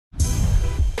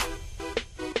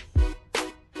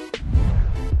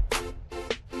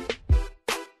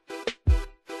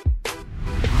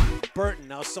Burton.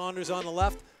 Now Saunders on the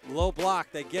left, low block.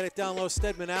 They get it down low.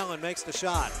 Stedman Allen makes the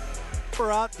shot.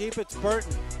 For out deep, it's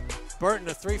Burton. Burton,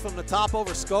 a three from the top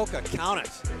over Skoka. Count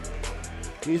it.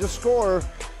 He's a scorer.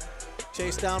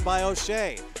 Chased down by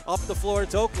O'Shea. Up the floor,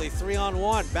 it's Oakley.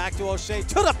 3-on-1. Back to O'Shea.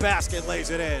 To the basket, lays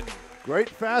it in. Great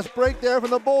fast break there from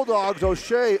the Bulldogs.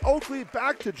 O'Shea, Oakley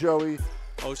back to Joey.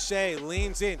 O'Shea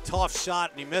leans in. Tough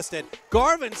shot, and he missed it.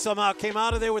 Garvin somehow came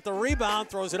out of there with the rebound.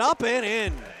 Throws it up and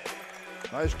in.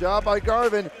 Nice job by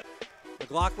Garvin.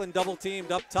 McLaughlin double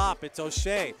teamed up top. It's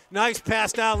O'Shea. Nice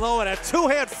pass down low and a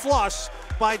two-hand flush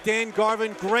by Dan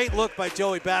Garvin. Great look by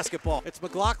Joey Basketball. It's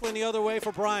McLaughlin the other way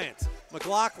for Bryant.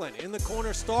 McLaughlin in the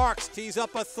corner. Starks tees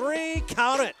up a three.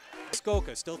 Count it.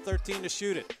 Skoka still 13 to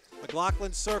shoot it.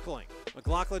 McLaughlin circling.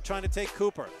 McLaughlin trying to take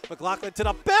Cooper. McLaughlin to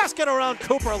the basket around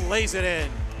Cooper. Lays it in.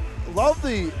 Love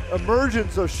the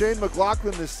emergence of Shane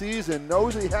McLaughlin this season.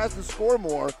 Knows he has to score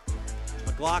more.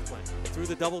 McLaughlin through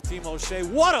the double team. O'Shea.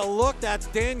 What a look. That's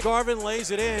Dan Garvin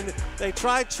lays it in. They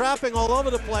tried trapping all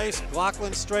over the place.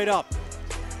 McLaughlin straight up.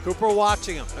 Cooper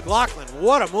watching him. McLaughlin,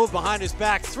 what a move behind his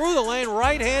back. Through the lane,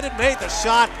 right-handed, made the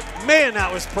shot. Man,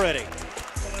 that was pretty.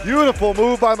 Beautiful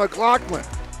move by McLaughlin.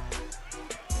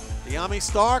 Diami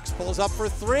Starks pulls up for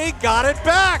three. Got it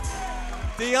back.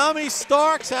 Diami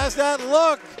Starks has that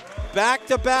look.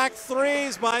 Back-to-back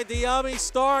threes by Diami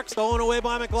Starks. Thrown away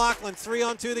by McLaughlin.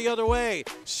 3-on-2 the other way.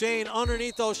 Shane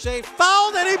underneath O'Shea.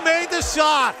 Fouled and he made the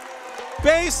shot.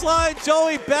 Baseline,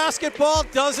 Joey Basketball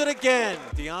does it again.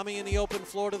 Diami in the open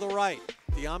floor to the right.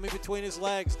 Diami between his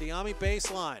legs. Diami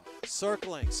baseline.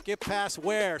 Circling. Skip pass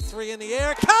Ware. Three in the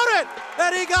air. Count it!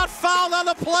 And he got fouled on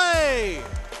the play.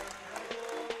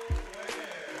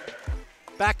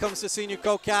 Back comes the senior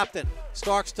co-captain.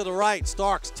 Starks to the right.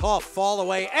 Starks tough. Fall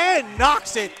away and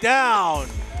knocks it down.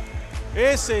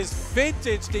 This is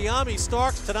vintage Diami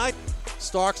Starks tonight.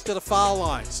 Starks to the foul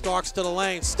line. Starks to the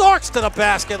lane. Starks to the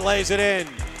basket, lays it in.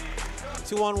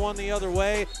 2-on-1 the other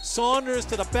way. Saunders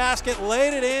to the basket,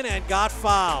 laid it in, and got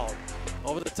fouled.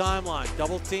 Over the timeline,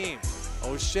 double team.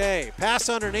 O'Shea, pass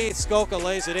underneath. Skoka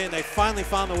lays it in. They finally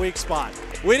found the weak spot.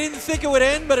 We didn't think it would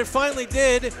end, but it finally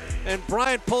did. And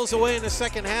Bryant pulls away in the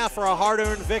second half for a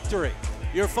hard-earned victory.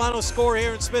 Your final score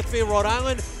here in Smithfield, Rhode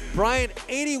Island, Bryant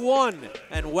 81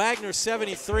 and Wagner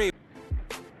 73.